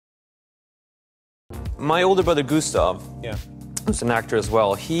my older brother Gustav, who's an actor as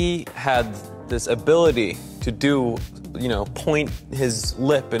well, he had this ability to do, you know, point his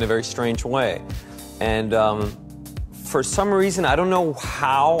lip in a very strange way. And for some reason, I don't know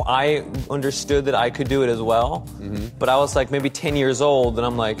how I understood that I could do it as well, but I was like maybe 10 years old, and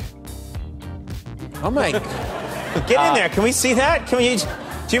I'm like, oh my, get in there. Can we see that? Can we,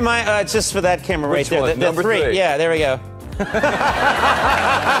 do you mind, just for that camera right there, the three. Yeah, there we go.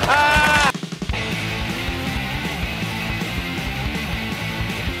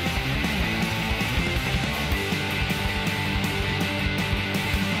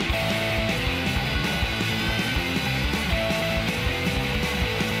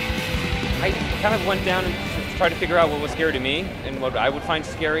 I kind of went down and tried to figure out what was scary to me and what I would find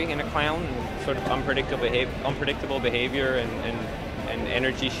scary in a clown, and sort of unpredictable behavior and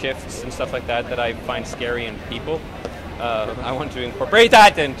energy shifts and stuff like that that I find scary in people. I want to incorporate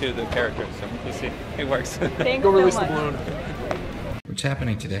that into the character, so we'll see. It works. Thank you so much. What's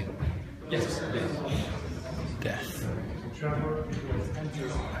happening today? Yes. Death.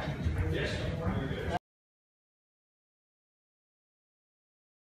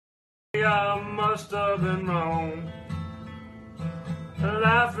 I must have been wrong,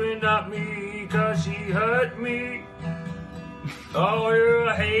 laughing at me cause she hurt me. Oh, you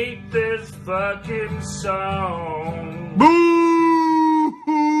hate this fucking song. Boo!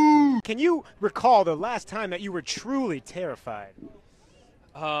 Can you recall the last time that you were truly terrified?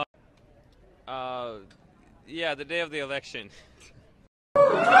 Yeah, the day of the election.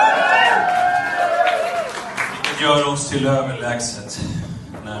 Gör oss till överlägset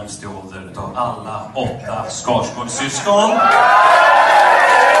närmast i ålder utav alla 8 Skarsgård-syskon.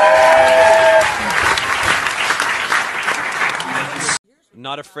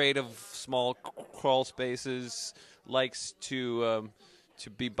 not afraid of small crawl spaces, likes to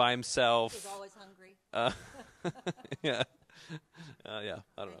be by himself. He's always hungry. Yeah. Yeah,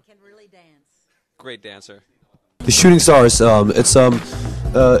 I don't know. Can really dance. Great dancer. The Shooting Stars. It's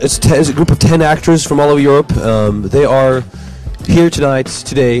a group of 10 actors from all over Europe. They are here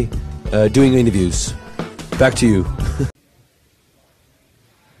today, doing interviews. Back to you.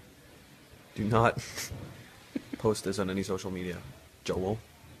 Do not post this on any social media, Joel.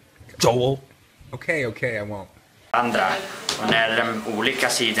 Okay, I won't. Andra, och när de olika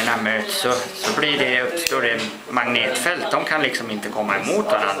sidorna möts så blir uppstår det magnetfält. De kan liksom inte komma emot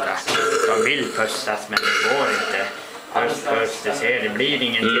varandra. De vill pussas men det går inte. Puss, det blir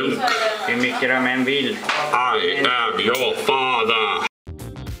ingenting. Hur mycket de än vill. I am your father.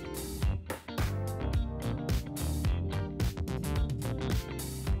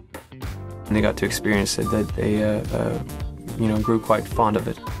 And they got to experience it, that they, grew quite fond of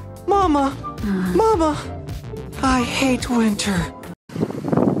it. Mama! Mama! I hate winter.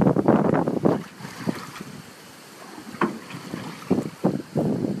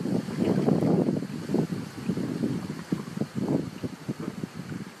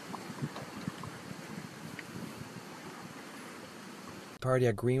 Party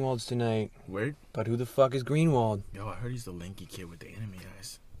at Greenwald's tonight. Word? But who the fuck is Greenwald? Yo, I heard he's the lanky kid with the anime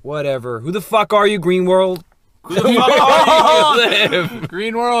eyes. Whatever. Who the fuck are you, Greenwald? Who the fuck are you?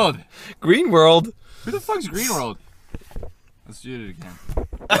 Greenworld. Greenworld? Who the fuck's Greenworld? Let's do it again.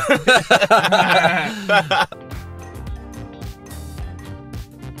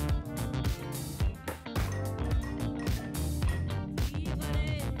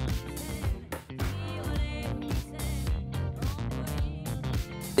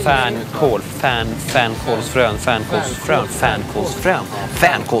 Fänkålsfrön.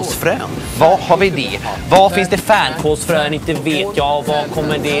 Vad har vi det? Vad finns det fänkålsfrön? Inte vet jag. Vad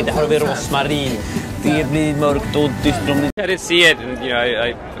kommer det? Det har vi rosmarin. Det blir mörkt och dystert. I did see it, and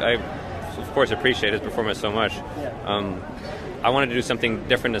I of course appreciate his performance so much. I wanted to do something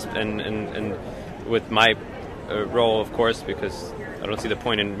different, and with my role, of course, because I don't see the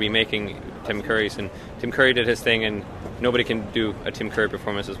point in remaking Tim Curry's. And Tim Curry did his thing, and nobody can do a Tim Curry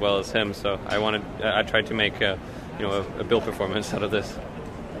performance as well as him. So I tried to make a Bill performance out of this.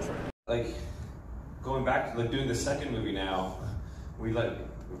 Like going back to doing the second movie now, we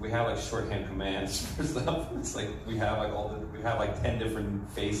have like shorthand commands for stuff. It's like we have like 10 different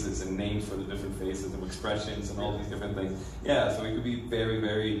faces and names for the different faces and expressions and all these different things. Yeah, so we could be very,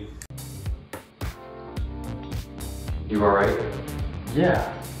 very. You alright?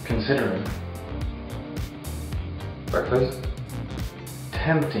 Yeah, considering. Breakfast?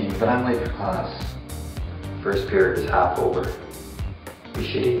 Tempting, but I'm late for class. First period is half over. We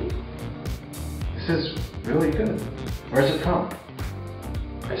should eat. This is really good. Where's it from?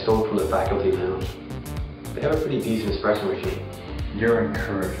 I stole it from the faculty lounge. They have a pretty decent espresso machine. You're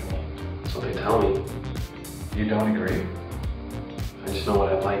incorrigible. That's what they tell me. You don't agree? I just know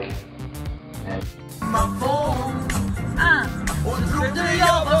what I like. And Hon trodde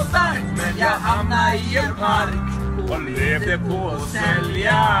jag var stark, men jag hamnade i en park och levde på att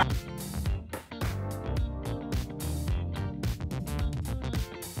sälja.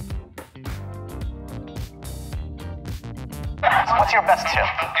 So what's your best tip?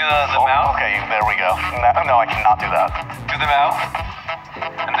 The mouth? Okay, there we go. No, I cannot do that. Do the mouth?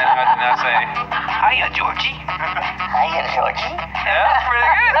 And then now say, hiya, Georgie. Hiya, Georgie. Yeah, that's pretty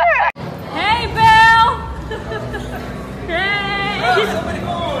good. Hey, Bill! Hey!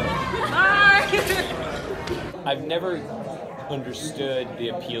 Hi! I've never understood the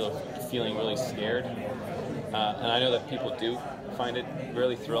appeal of feeling really scared, and I know that people do find it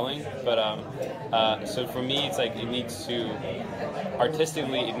really thrilling. But so for me, it's like it needs to,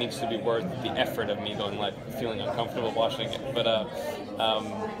 artistically, it needs to be worth the effort of me going feeling uncomfortable watching it. But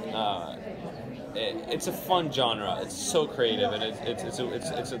it's a fun genre. It's so creative, and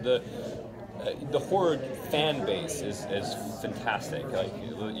the horror fan base is fantastic. Like,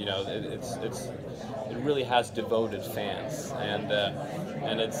 you know, it really has devoted fans, and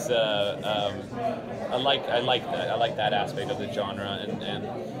it's I like that. I like that aspect of the genre, and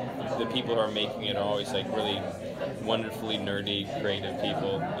the people who are making it are always like really wonderfully nerdy, creative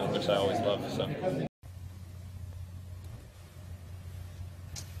people, which I always love. So.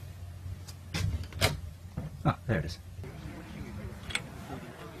 Oh, there it is.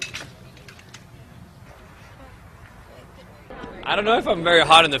 I don't know if I'm very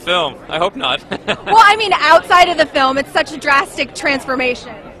hot in the film. I hope not. Well, I mean, outside of the film, it's such a drastic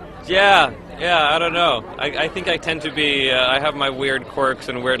transformation. Yeah, I don't know. I think I tend to be, I have my weird quirks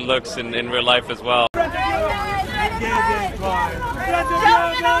and weird looks in real life as well.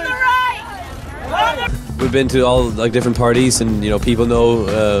 We've been to all like different parties, and you know, people know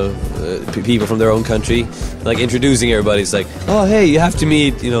people from their own country, like introducing everybody. It's like, oh hey, you have to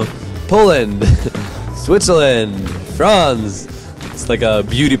meet, you know, Poland, Switzerland, France. It's like a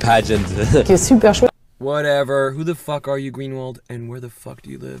beauty pageant. Whatever. Who the fuck are you, Greenwald? And where the fuck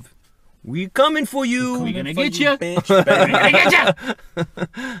do you live? We coming for you. We gonna get you. Bitch. We gonna get you.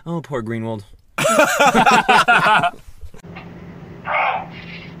 Oh, poor Greenwald.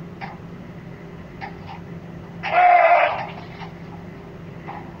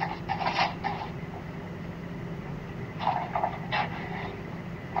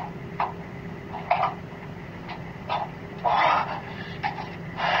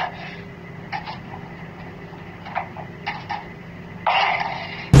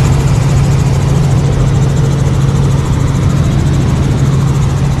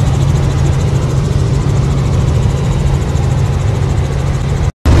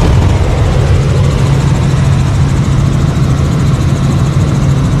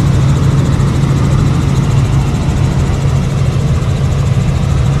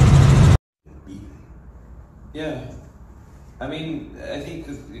 Yeah, I mean, I think,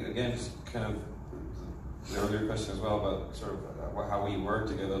 again, just kind of the earlier question as well about sort of how we work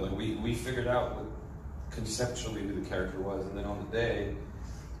together. Like we figured out what conceptually who the character was, and then on the day.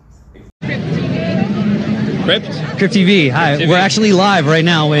 Crypt TV. Hi, we're actually live right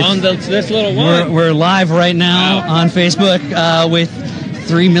now with on this little one. We're live right now on Facebook with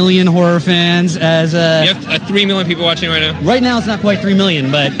 3 million horror fans. As you have 3 million people watching right now. Right now, it's not quite 3 million,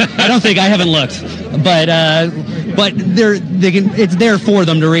 but I don't think I haven't looked. But it's there for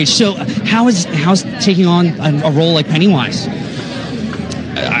them to reach. So how's taking on a role like Pennywise?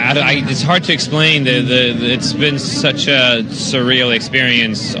 It's hard to explain. It's been such a surreal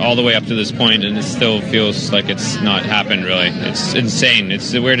experience all the way up to this point, and it still feels like it's not happened really. It's insane.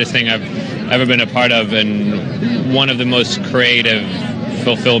 It's the weirdest thing I've ever been a part of, and one of the most creative,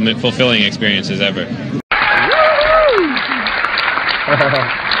 fulfilling experiences ever.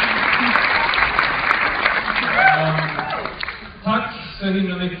 Tack så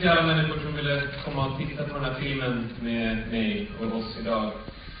himla mycket alla människor som ville komma och titta på den här filmen med mig och oss idag.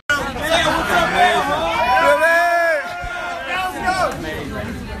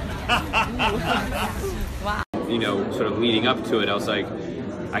 You know, sort of leading up to it, I was like,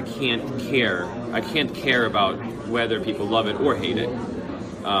 I can't care. I can't care about whether people love it or hate it.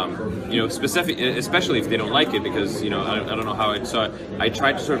 You know, especially if they don't like it, because, you know, I don't know how it. So I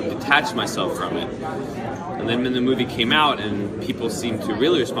tried to sort of detach myself from it. And then when the movie came out and people seemed to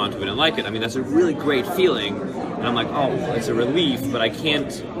really respond to it and like it, I mean, that's a really great feeling. And I'm like, oh, it's a relief, but I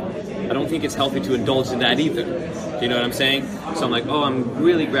don't think it's healthy to indulge in that either. Do you know what I'm saying? So I'm like, oh, I'm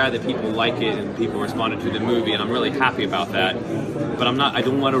really glad that people like it and people responded to the movie, and I'm really happy about that. But I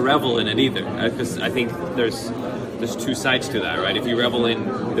don't want to revel in it either, because I think there's there's two sides to that, right? If you revel in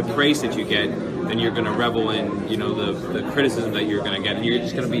the praise that you get, then you're going to revel in, you know, the criticism that you're going to get, and you're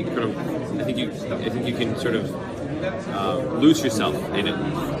just going to be kind of. I think you can sort of lose yourself in it.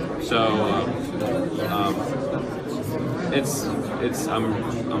 So I'm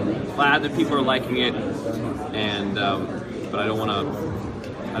glad that people are liking it, and but I don't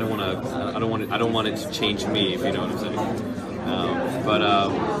want it to change me, if you know what I'm saying.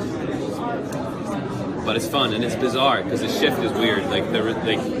 But it's fun and it's bizarre because the shift is weird. Like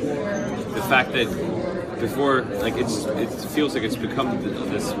the fact that before, like it feels like it's become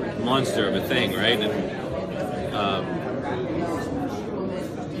this monster of a thing, right? And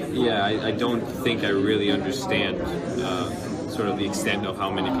yeah, I don't think I really understand sort of the extent of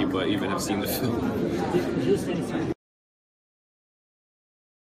how many people even have seen the film.